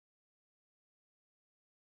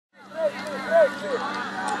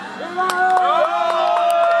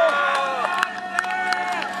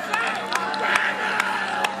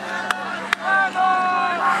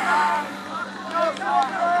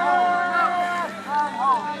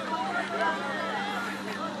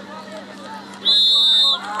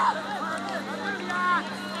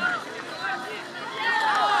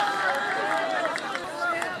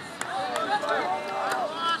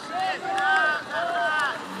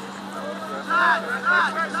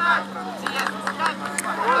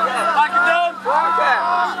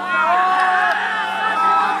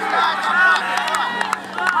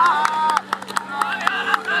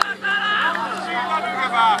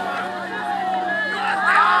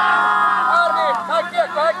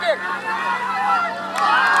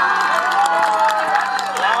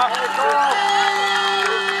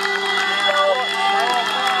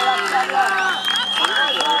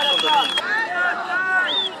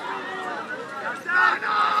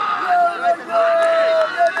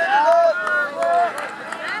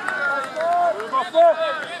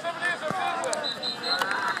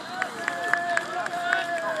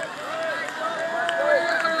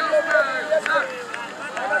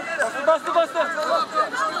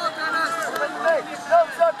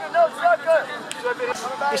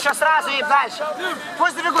Еще сразу и дальше.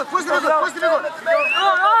 Пусть добегут, пусть добегут, пусть добегут.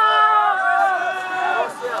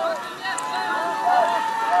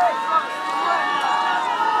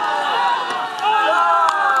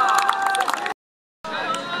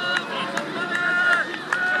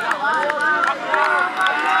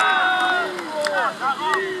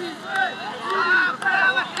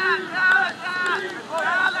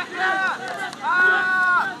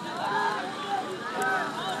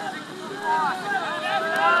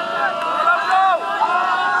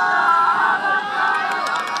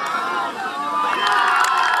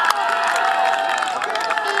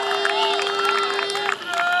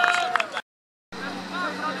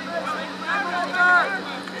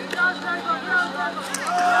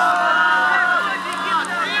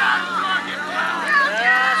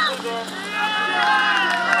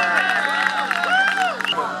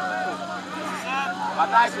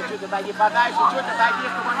 Подайся чуть, отойди, подайся чуть, отойди,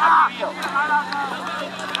 чтобы он не отбил.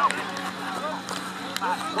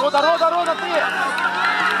 Руда, ты!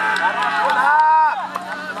 Хорош, Руда!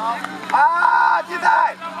 Не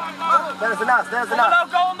дай! There's enough, there's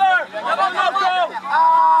enough. Go onder! Go!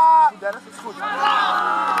 Dennis, is goed.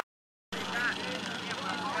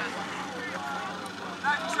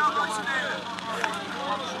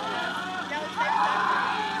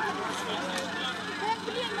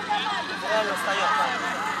 Реально стоят там.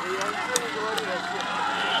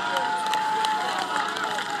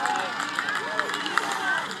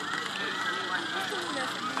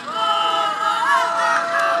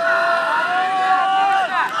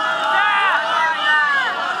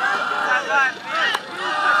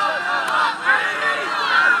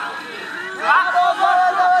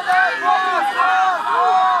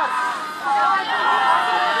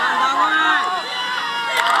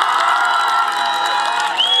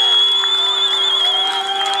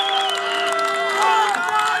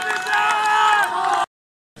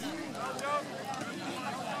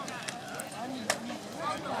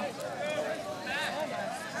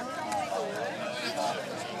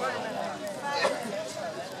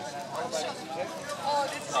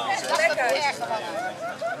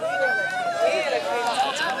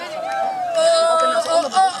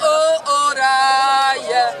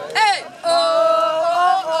 Oranje. Hey!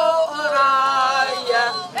 Oranje.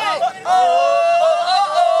 Hey!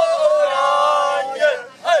 Oranje.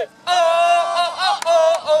 Hey!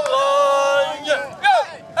 Oranje.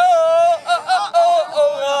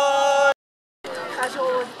 Oranje. Ga zo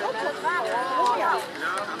naar het water.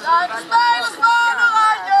 Naar de spelers van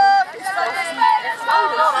Oranje! De spelers van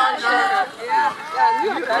Oranje! Ja.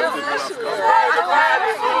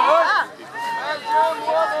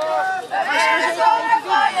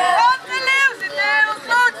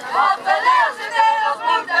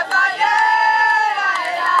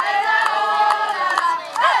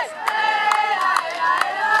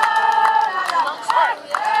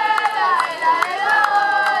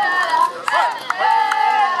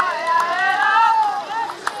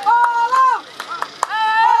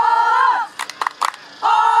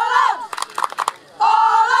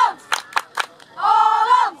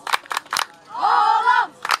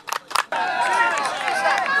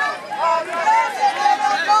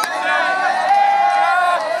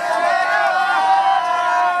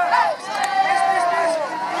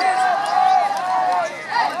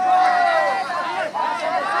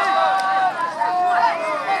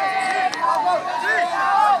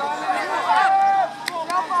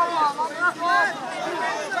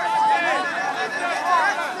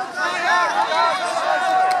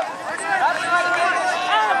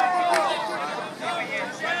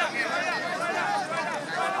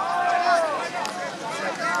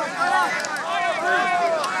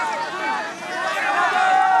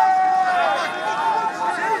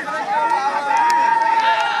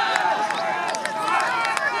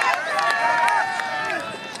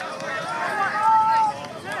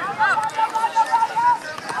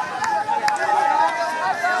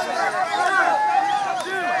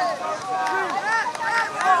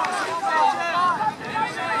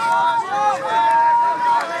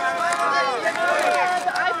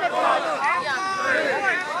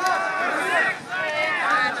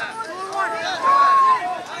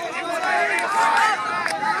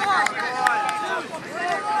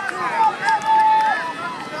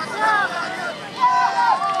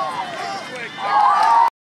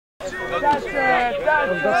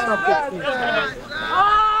 dat snap ik niet.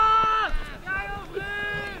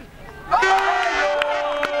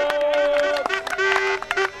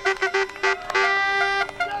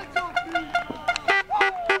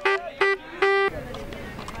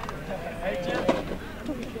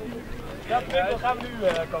 Dat winkel gaan we nu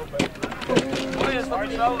kopen. Victoria's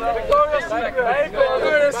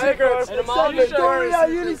Secret! Victoria,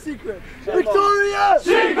 jullie secret! Victoria!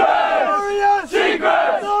 Secret! Victoria!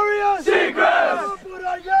 Secret! Victoria! Secret!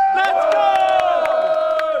 Let's go!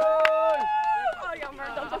 Oh, jammer,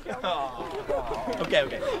 dat was jammer. Oké.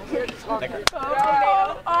 Lekker.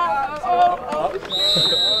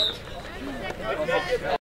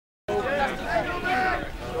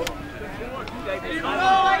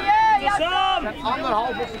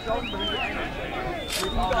 Anderhalve seconde.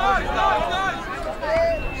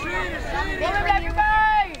 Kom, blijf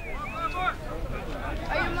erbij!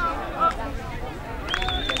 Helemaal.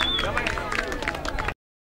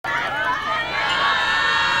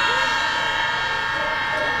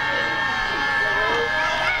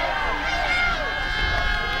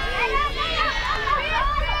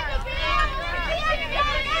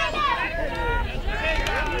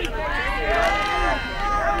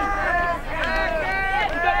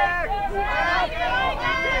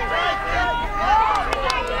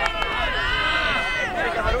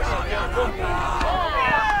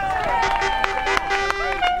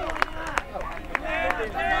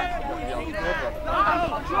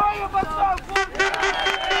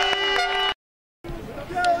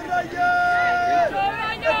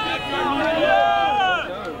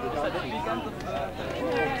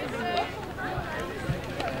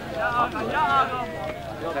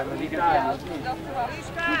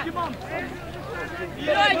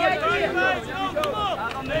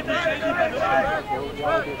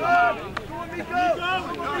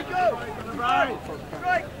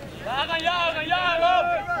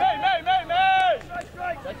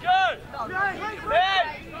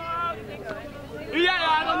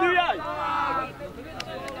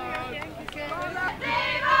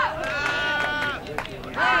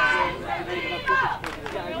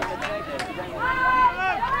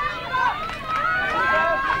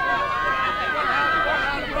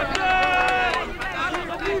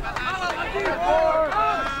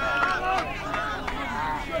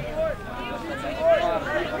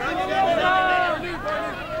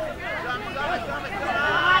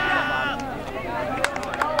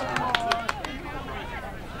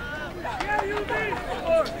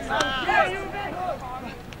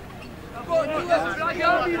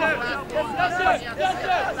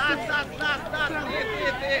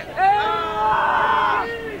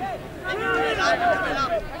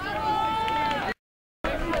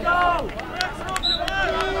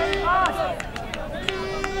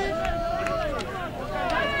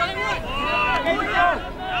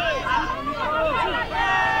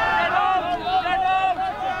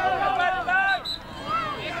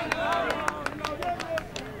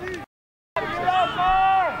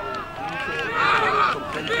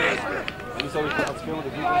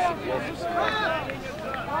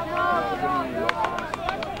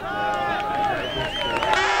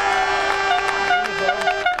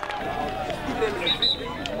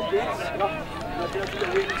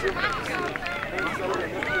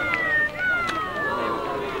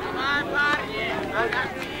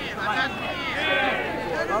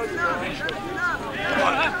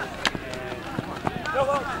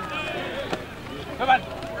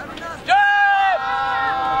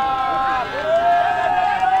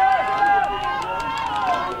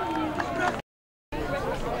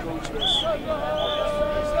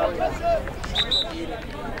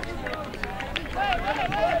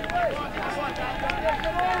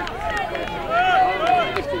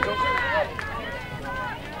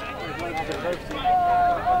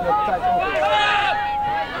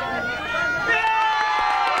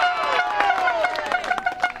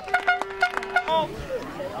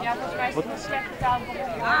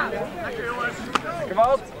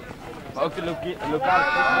 Wat? Maar ook de lokale...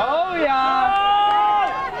 Oh ja!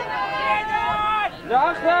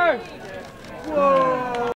 Daarachter!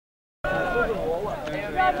 Wow!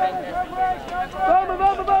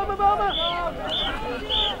 Bomen!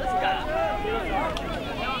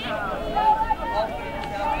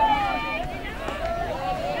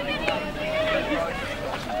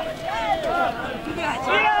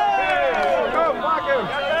 Kom, maak hem!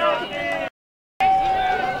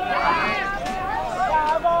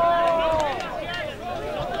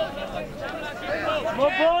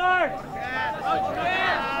 Kom voor!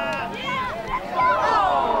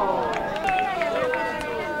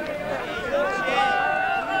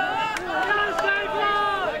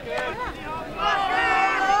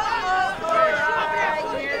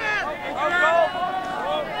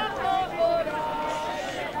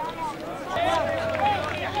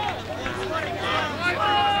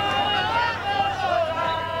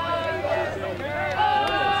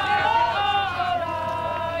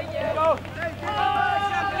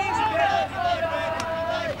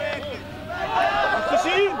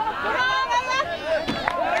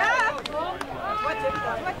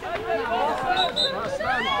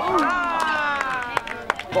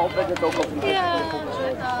 Paul weet het ook al niet. Ja.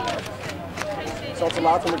 Ik zal ze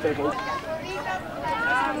later meteen ook.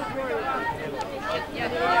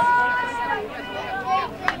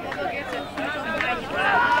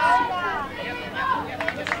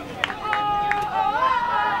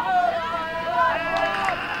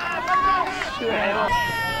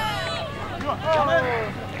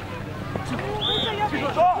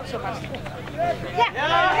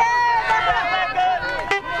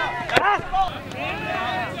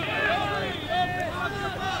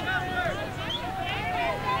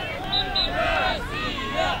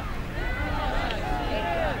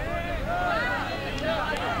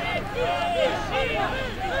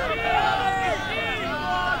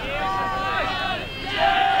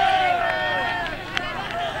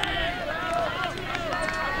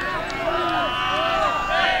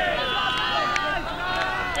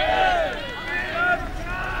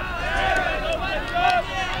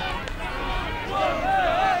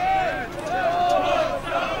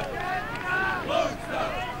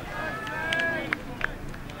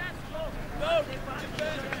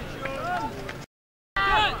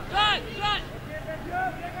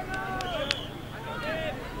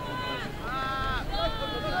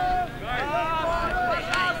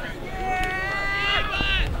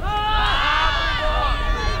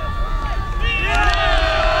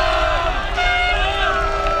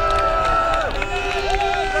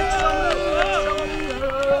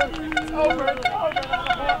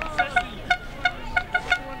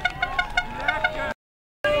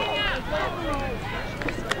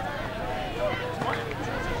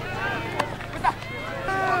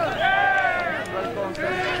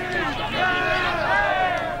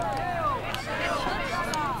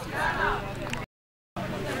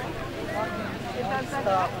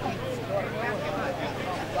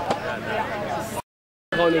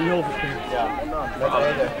 Gewoon een 0 verspeeld. Ja,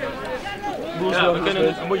 Ja, we kunnen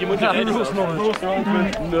het, je moet het in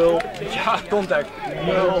 0. Ja, contact.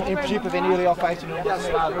 0. In principe winnen jullie al 15-0. Ja,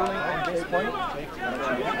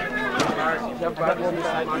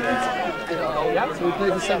 so we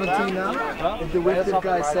played the 17 now. If the wicked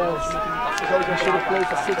guy says we should have played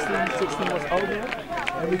the 16 was over,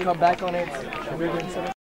 and we come back on it, and we're in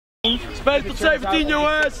 17. Spelen tot 17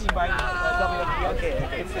 jongens!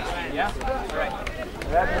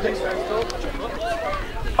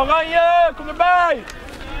 Oranje, kom erbij!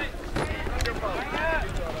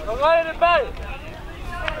 Oranje erbij!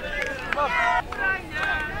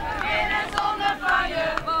 In de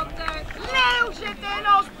zonnevaaier, want de leeuw zit in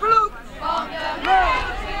ons bloed. Want de leeuw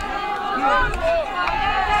zit in ons bloed.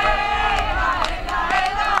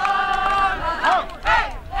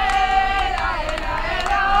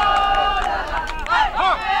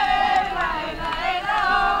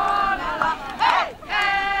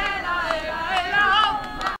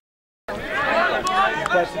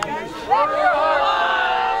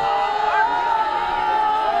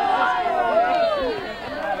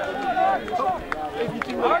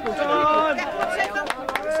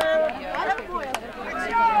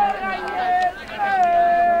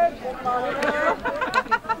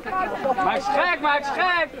 Maak ze gek, maak ze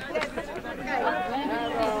gek!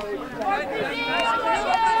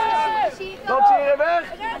 Loopt ze hier weg?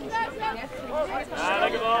 Ja,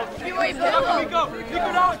 lekker man! Nico,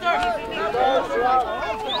 Nico naar achter!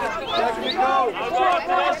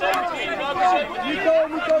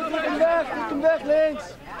 Nico, druk hem weg links!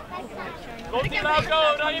 Komt die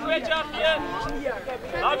Lecco, naar je petje achter je!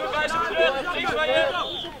 Lecco, bij ze terug, links van je!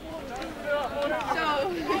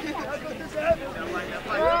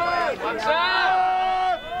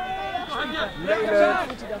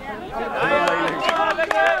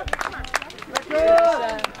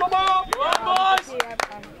 Kom op! Boys!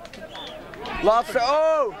 Laatste,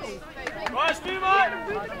 oh! Waar stuur maar!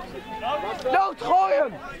 Nood, gooi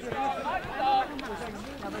hem!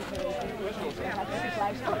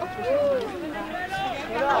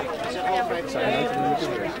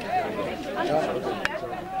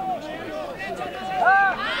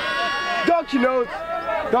 Dank je, Nood!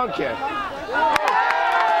 Dank je!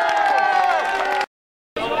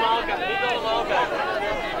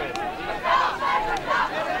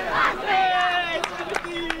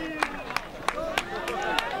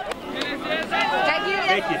 Kijk jullie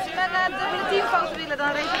even, als je een dubbele teamfoto willen,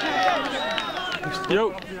 dan reken ik.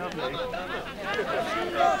 Jo!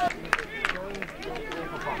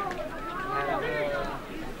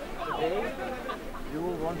 You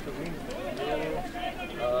want to win.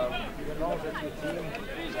 You know that your team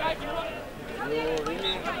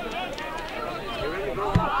you really go.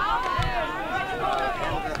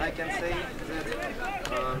 I can say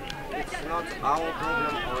that it's not our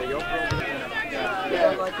problem or your problem.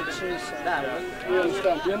 Yeah, like to choose that. We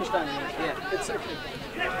understand. You understand? Yeah. It's okay.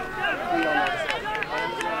 We all understand.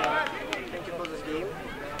 Thank you for this game.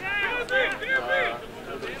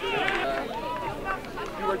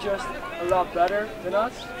 You were just a lot better than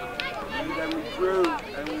us. And then we grew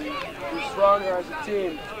and we grew stronger as a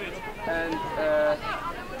team. And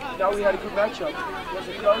now we had a good matchup. It was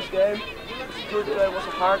a close game. It was a good game. It was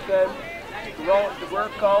a hard game. The were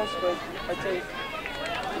calls, but I think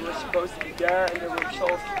we were supposed to be there and they were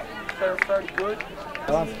results very good.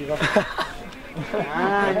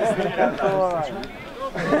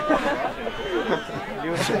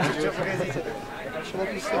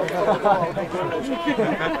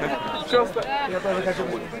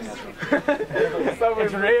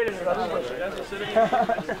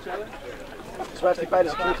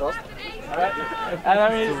 En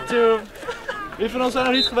dan is two. Wie van ons zijn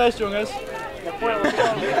nog niet geweest, jongens?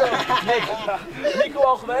 Nico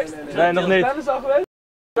al geweest? Nee, nog niet. Dennis al geweest?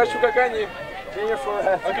 Okay,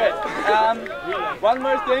 One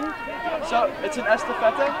more thing. So it's an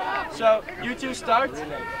estafette. So you two start.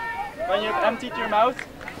 When you have emptied your mouth,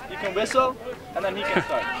 you can whistle, and then he can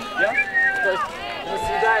start. Yeah?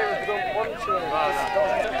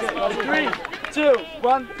 3, 2,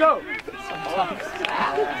 1, go!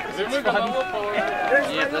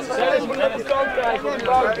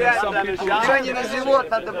 Еще на живот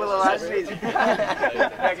надо было ложить.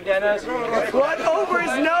 What over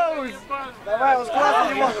his nose? Давай, он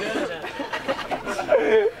складно не может.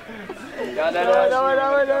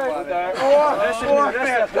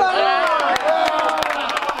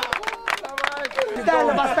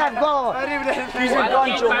 Стально поставь голову.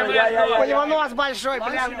 У него нос большой,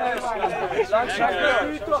 прям.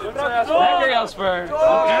 Lekker Jasper!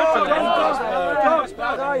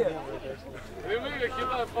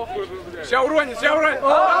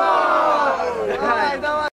 Давай,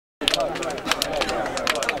 давай.